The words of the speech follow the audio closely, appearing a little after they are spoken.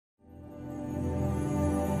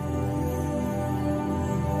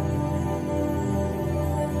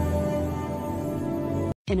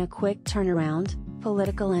In a quick turnaround,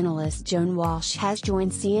 political analyst Joan Walsh has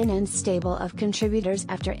joined CNN's stable of contributors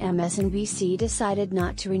after MSNBC decided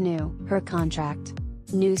not to renew her contract.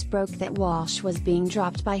 News broke that Walsh was being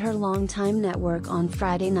dropped by her longtime network on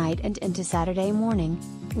Friday night and into Saturday morning,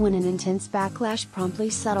 when an intense backlash promptly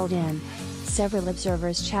settled in. Several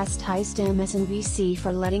observers chastised MSNBC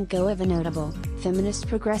for letting go of a notable, feminist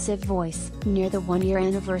progressive voice near the one-year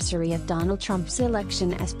anniversary of Donald Trump's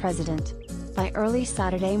election as president. By early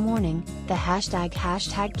Saturday morning, the hashtag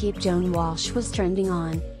 #KeepJoanWalsh was trending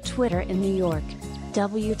on Twitter in New York.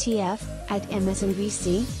 WTF, at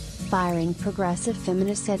MSNBC? Firing progressive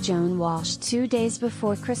feminists at Joan Walsh 2 days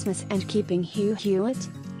before Christmas and keeping Hugh Hewitt?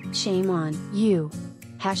 Shame on you.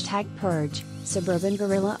 #Purge, Suburban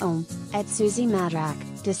Gorilla at Susie Madrak,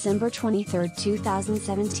 December 23,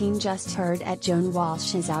 2017. Just heard at Joan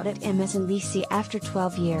Walsh is out at MSNBC after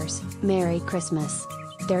 12 years. Merry Christmas.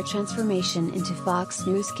 Their transformation into Fox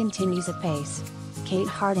News continues apace. Kate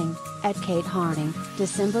Harding, at Kate Harding,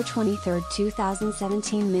 December 23,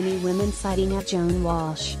 2017. Many women citing at Joan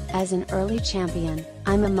Walsh as an early champion,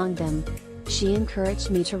 I'm among them. She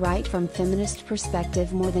encouraged me to write from feminist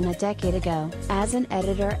perspective more than a decade ago, as an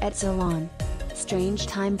editor at Salon. Strange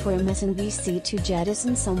time for MSNBC to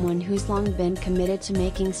jettison someone who's long been committed to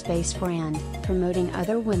making space for and promoting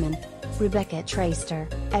other women. Rebecca Traister,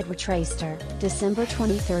 at Retraister, December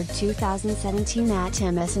 23, 2017. At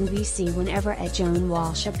MSNBC. Whenever at Joan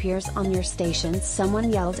Walsh appears on your station,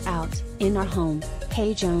 someone yells out, in our home,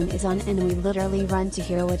 "Hey, Joan is on," and we literally run to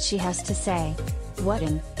hear what she has to say. What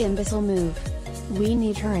an imbecile move. We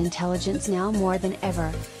need her intelligence now more than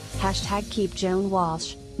ever.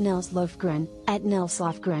 #KeepJoanWalsh, Nils Lofgren, at Nils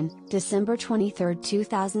Lofgren, December 23,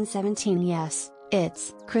 2017. Yes,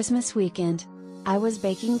 it's Christmas weekend. I was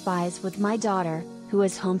baking pies with my daughter, who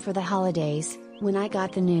was home for the holidays, when I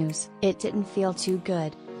got the news. It didn't feel too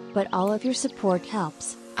good. But all of your support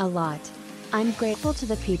helps, a lot. I'm grateful to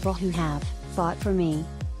the people who have fought for me.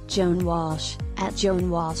 Joan Walsh, at Joan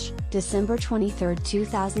Walsh, December 23,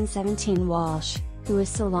 2017. Walsh, who is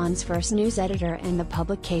Salon's first news editor and the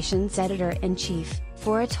publication's editor-in-chief,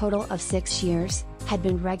 for a total of 6 years, had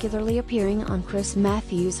been regularly appearing on Chris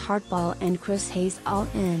Matthews' Hardball and Chris Hayes' All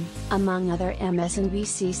In, among other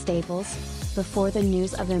MSNBC staples, before the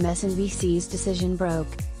news of MSNBC's decision broke.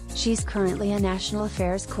 She's currently a national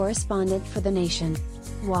affairs correspondent for The Nation.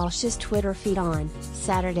 Walsh's Twitter feed on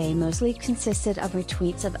Saturday mostly consisted of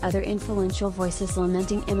retweets of other influential voices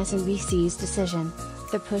lamenting MSNBC's decision.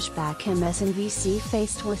 The pushback MSNBC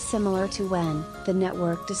faced was similar to when the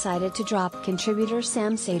network decided to drop contributor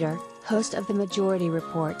Sam Seder, host of The Majority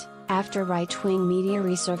Report, after right-wing media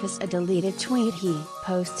resurfaced a deleted tweet he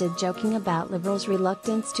posted joking about liberals'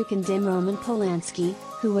 reluctance to condemn Roman Polanski,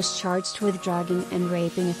 who was charged with drugging and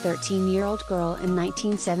raping a 13-year-old girl in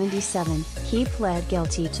 1977. He pled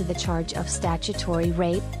guilty to the charge of statutory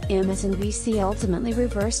rape. MSNBC ultimately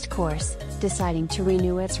reversed course, deciding to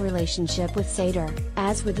renew its relationship with Seder.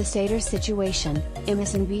 As with the Seder situation,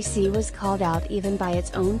 MSNBC was called out even by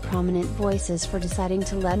its own prominent voices for deciding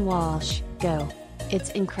to let Walsh go.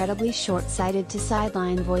 It's incredibly short-sighted to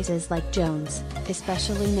sideline voices like Joan's,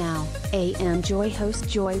 especially now, AM Joy host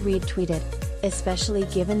Joy Reid tweeted. Especially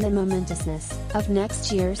given the momentousness of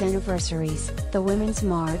next year's anniversaries, the Women's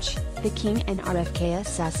March, the King and RFK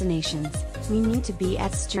assassinations, we need to be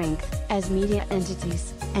at strength as media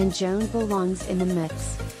entities, and Joan belongs in the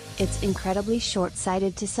mix. It's incredibly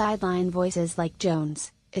short-sighted to sideline voices like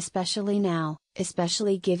Joan's, especially now,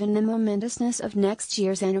 especially given the momentousness of next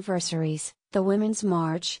year's anniversaries, the Women's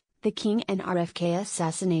March, the King and RFK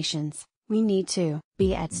assassinations. We need to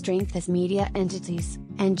be at strength as media entities,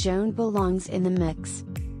 and Joan belongs in the mix.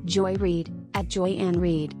 Joy Reid, at Joyanne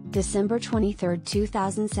Reid, December 23,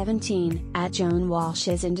 2017. At Joan Walsh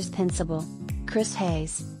is indispensable. Chris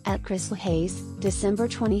Hayes, at Chris Hayes, December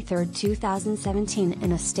 23, 2017.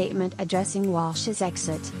 In a statement addressing Walsh's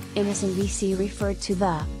exit, MSNBC referred to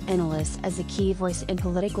the analyst as a key voice in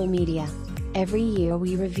political media. Every year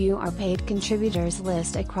we review our paid contributors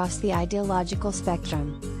list across the ideological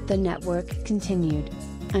spectrum, the network continued.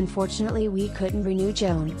 Unfortunately we couldn't renew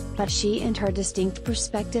Joan, but she and her distinct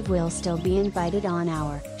perspective will still be invited on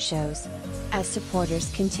our shows. As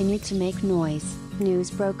supporters continued to make noise,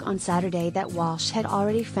 news broke on Saturday that Walsh had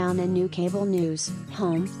already found a new cable news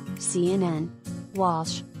home, CNN.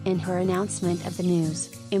 Walsh, in her announcement of the news,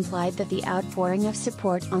 implied that the outpouring of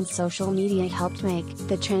support on social media helped make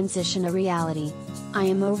the transition a reality. I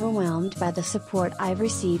am overwhelmed by the support I've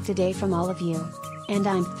received today from all of you. And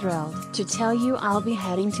I'm thrilled to tell you I'll be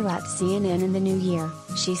heading to @CNN in the new year,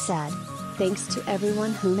 she said. Thanks to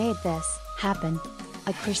everyone who made this happen.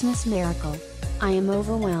 A Christmas miracle. I am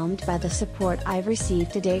overwhelmed by the support I've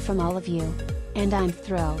received today from all of you. And I'm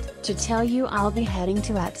thrilled to tell you I'll be heading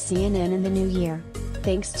to @CNN in the new year.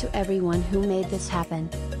 Thanks to everyone who made this happen.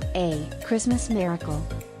 A Christmas miracle.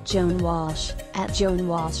 Joan Walsh, @Joan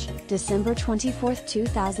Walsh, December 24,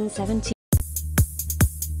 2017.